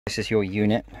This is your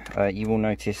unit. You will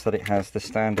notice that it has the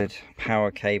standard power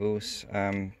cables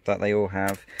that they all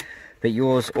have, but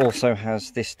yours also has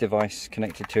this device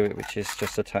connected to it, which is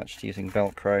just attached using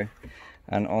Velcro,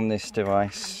 and on this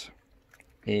device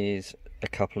is a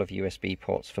couple of USB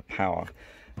ports for power,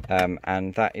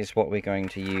 and that is what we're going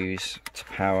to use to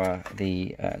power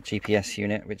the GPS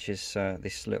unit, which is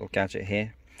this little gadget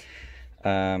here.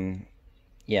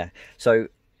 Yeah, so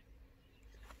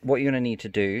what you're going to need to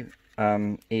do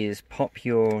is pop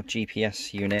your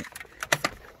GPS unit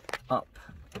up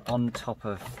on top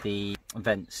of the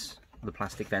vents, the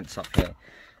plastic vents up here.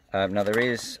 Now there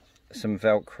is some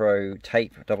Velcro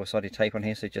tape, double-sided tape on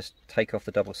here, so just take off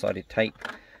the double-sided tape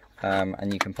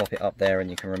and you can pop it up there,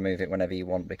 and you can remove it whenever you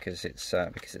want because it's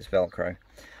Velcro.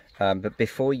 But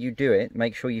before you do it,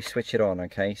 make sure you switch it on,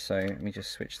 okay? So let me just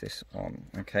switch this on,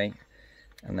 okay?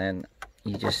 And then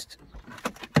you just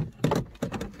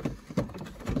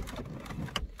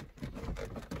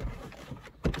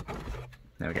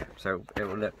there we go. So it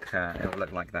will look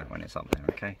like that when it's up there,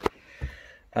 okay?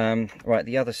 Right,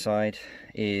 the other side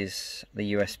is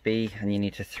the USB, and you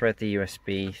need to thread the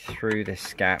USB through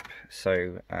this gap,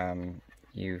 so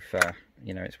you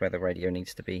know, it's where the radio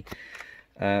needs to be.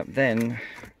 Then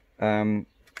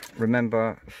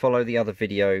remember, follow the other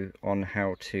video on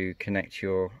how to connect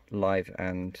your live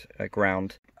and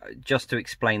ground. Just to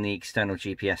explain the external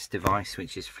GPS device,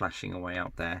 which is flashing away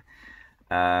up there.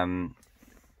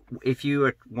 If you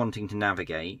are wanting to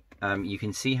navigate, you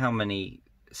can see how many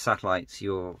satellites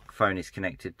your phone is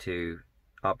connected to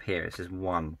up here. It says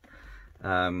 1,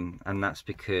 and that's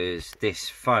because this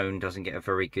phone doesn't get a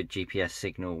very good GPS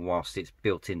signal whilst it's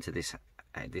built into this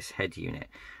head unit,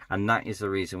 and that is the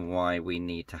reason why we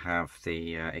need to have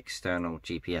the external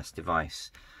GPS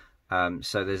device.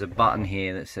 So there's a button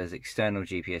here that says external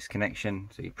GPS connection,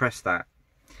 so you press that,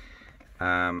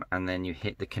 and then you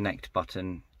hit the connect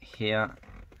button here,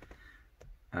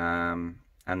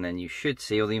 and then you should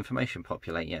see all the information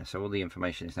populate. Yeah, so all the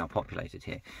information is now populated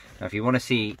here. Now if you want to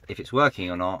see if it's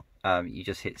working or not, you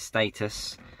just hit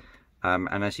status,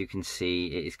 and as you can see,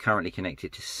 it is currently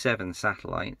connected to 7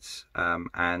 satellites,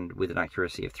 and with an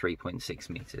accuracy of 3.6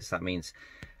 meters. That means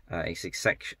it's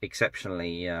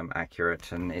exceptionally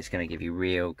accurate, and it's going to give you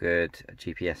real good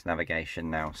GPS navigation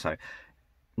now. So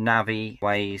Navi,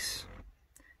 Waze,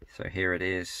 so here it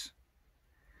is,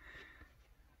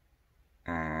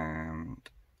 and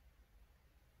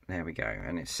there we go,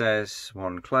 and it says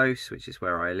 1 close, which is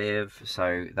where I live,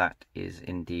 so that is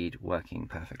indeed working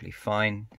perfectly fine.